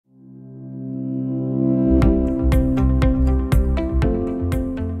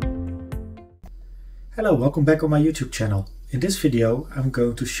Hello, welcome back on my YouTube channel. In this video I'm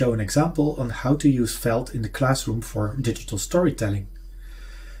going to show an example on how to use Felt in the classroom for digital storytelling.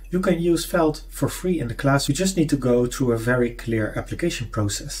 You can use Felt for free in the class, you just need to go through a very clear application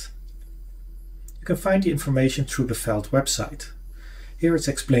process. You can find the information through the Felt website. Here it's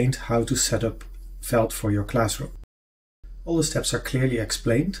explained how to set up Felt for your classroom. All the steps are clearly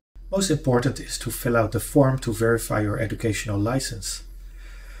explained. Most important is to fill out the form to verify your educational license.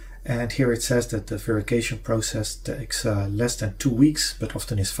 And here it says that the verification process takes less than 2 weeks, but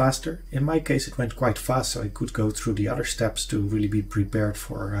often is faster. In my case it went quite fast, so I could go through the other steps to really be prepared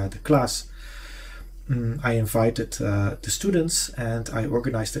for the class. I invited the students and I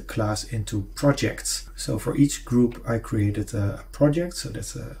organized the class into projects. So for each group I created a project, so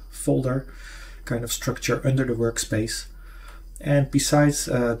that's a folder kind of structure under the workspace. And besides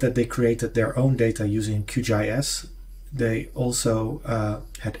that they created their own data using QGIS, they also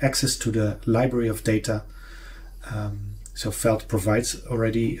had access to the library of data. So Felt provides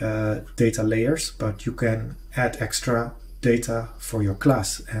already data layers, but you can add extra data for your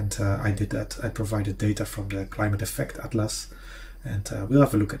class. And I did that. I provided data from the Climate Effect Atlas, and we'll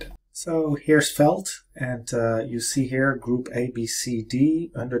have a look at it. So here's Felt, and you see here group A, B, C,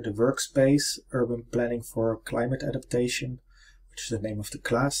 D under the workspace, Urban Planning for Climate Adaptation, which is the name of the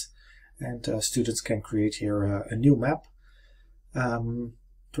class. And students can create here a new map.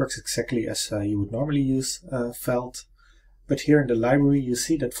 It works exactly as you would normally use Felt. But here in the library you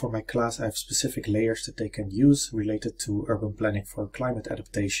see that for my class I have specific layers that they can use related to urban planning for climate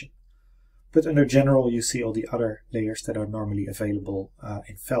adaptation. But under general you see all the other layers that are normally available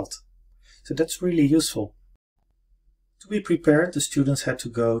in Felt. So that's really useful. To be prepared, the students had to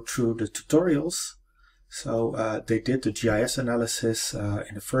go through the tutorials. So they did the GIS analysis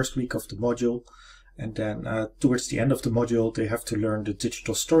in the first week of the module, and then towards the end of the module they have to learn the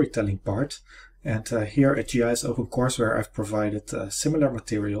digital storytelling part. And here at GIS OpenCourseware I've provided similar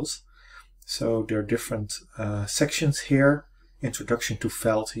materials. So there are different sections here: Introduction to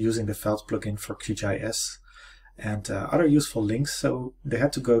Felt, using the Felt plugin for QGIS, and other useful links. So they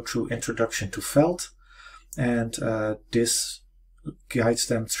had to go through Introduction to Felt, and this guides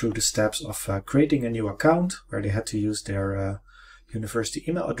them through the steps of creating a new account, where they had to use their university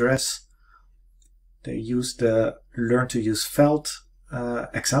email address. They used the Learn to Use Felt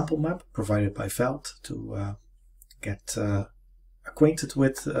example map provided by Felt to get acquainted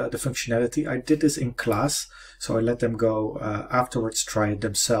with the functionality. I did this in class, so I let them go afterwards try it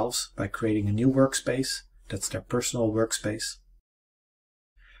themselves by creating a new workspace. That's their personal workspace.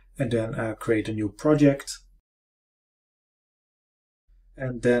 And then create a new project.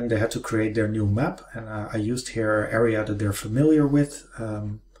 And then they had to create their new map, and I used here an area that they're familiar with,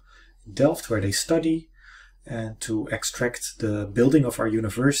 Delft, where they study, and to extract the building of our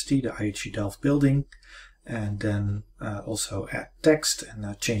university, the IHE Delft building, and then also add text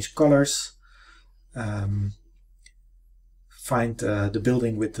and change colors, find the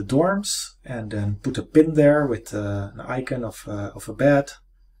building with the dorms, and then put a pin there with an icon of a bed,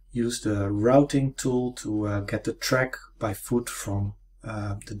 use the routing tool to get the track by foot from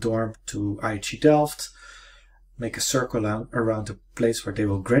the dorm to IHE Delft, make a circle around the place where they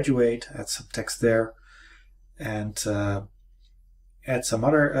will graduate, add some text there, and add some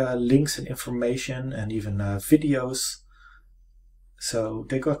other links and information, and even videos. So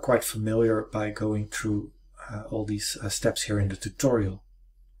they got quite familiar by going through all these steps here in the tutorial.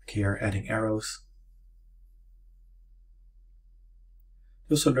 Here adding arrows.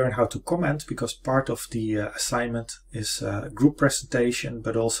 You also learn how to comment, because part of the assignment is a group presentation,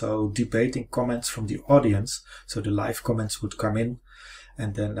 but also debating comments from the audience. So the live comments would come in,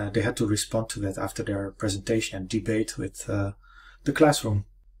 and then they had to respond to that after their presentation and debate with the classroom.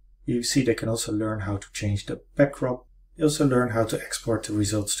 You see they can also learn how to change the backdrop. They also learn how to export the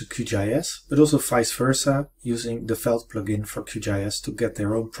results to QGIS, but also vice versa, using the Felt plugin for QGIS to get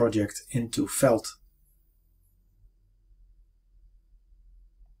their own project into Felt.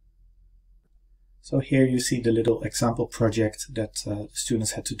 So here you see the little example project that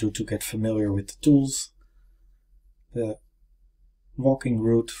students had to do to get familiar with the tools. The walking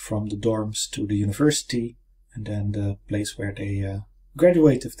route from the dorms to the university, and then the place where they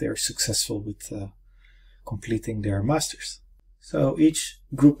graduate if they're successful with completing their masters. So each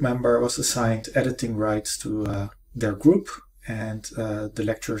group member was assigned editing rights to their group, and the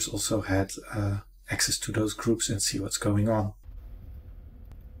lecturers also had access to those groups and see what's going on.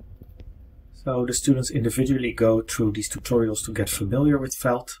 So the students individually go through these tutorials to get familiar with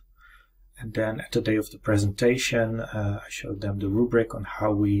Felt. And then at the day of the presentation, I showed them the rubric on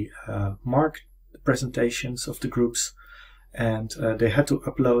how we mark the presentations of the groups. and they had to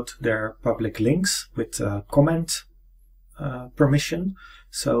upload their public links with comment permission,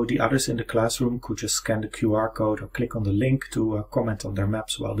 so the others in the classroom could just scan the QR code or click on the link to comment on their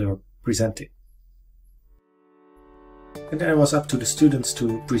maps while they were presenting. And then it was up to the students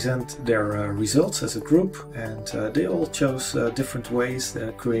to present their results as a group, and they all chose different ways,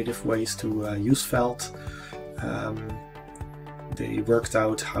 creative ways to use felt. They worked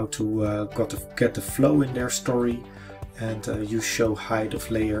out how to get the flow in their story and use show height of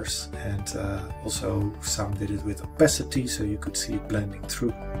layers, and also some did it with opacity so you could see it blending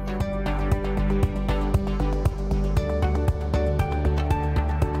through.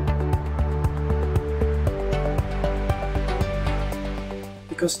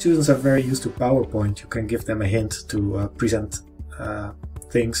 Because students are very used to PowerPoint, you can give them a hint to present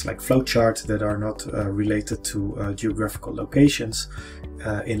things like flowcharts that are not related to geographical locations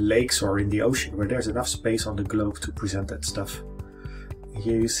in lakes or in the ocean, where there's enough space on the globe to present that stuff.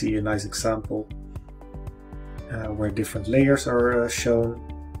 Here you see a nice example where different layers are shown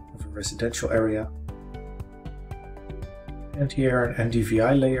of a residential area. And here an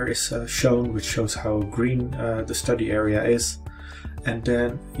NDVI layer is shown, which shows how green the study area is. And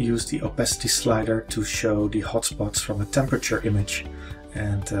then use the opacity slider to show the hotspots from a temperature image.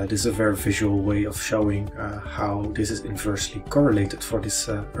 And this is a very visual way of showing how this is inversely correlated for this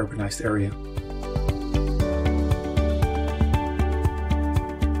urbanized area.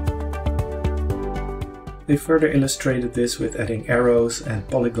 They further illustrated this with adding arrows and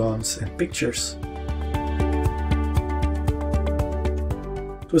polygons and pictures.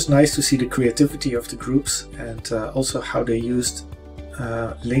 It was nice to see the creativity of the groups, and also how they used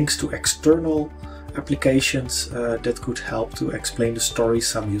links to external applications that could help to explain the story.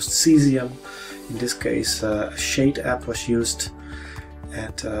 Some used cesium. In this case, a shade app was used,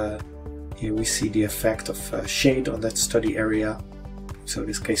 and here we see the effect of shade on that study area. So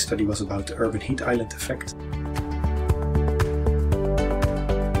this case study was about the urban heat island effect.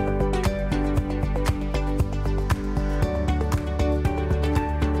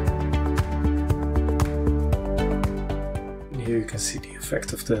 Here you can see the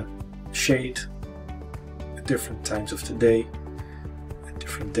effect of the shade at different times of the day and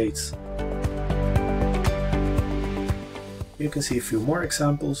different dates. You can see a few more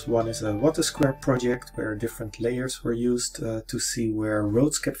examples. One is a water square project where different layers were used to see where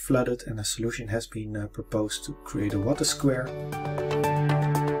roads get flooded, and a solution has been proposed to create a water square.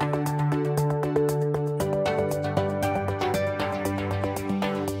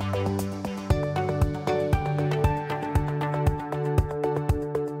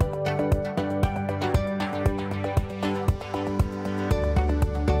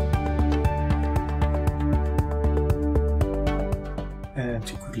 And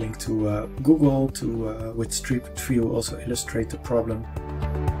you could link to Google to, with Street View, also illustrate the problem.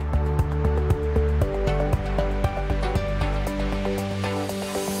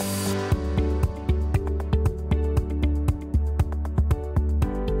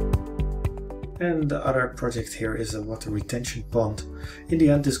 And the other project here is a water retention pond. In the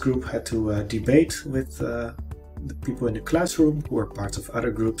end, this group had to debate with the people in the classroom who were part of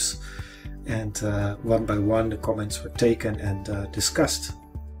other groups. And one by one the comments were taken and discussed.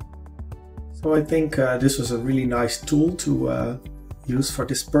 So I think this was a really nice tool to use for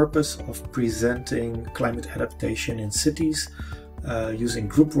this purpose of presenting climate adaptation in cities, using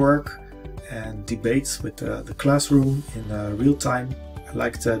group work and debates with the classroom in real time. I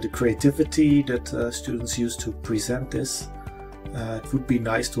liked the creativity that students used to present this. It would be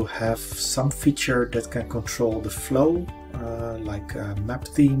nice to have some feature that can control the flow, like map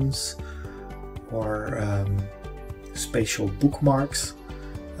themes, or spatial bookmarks.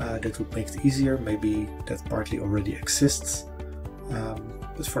 That would make it easier. Maybe that partly already exists.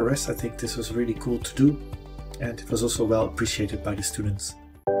 But for the rest, I think this was really cool to do, and it was also well appreciated by the students.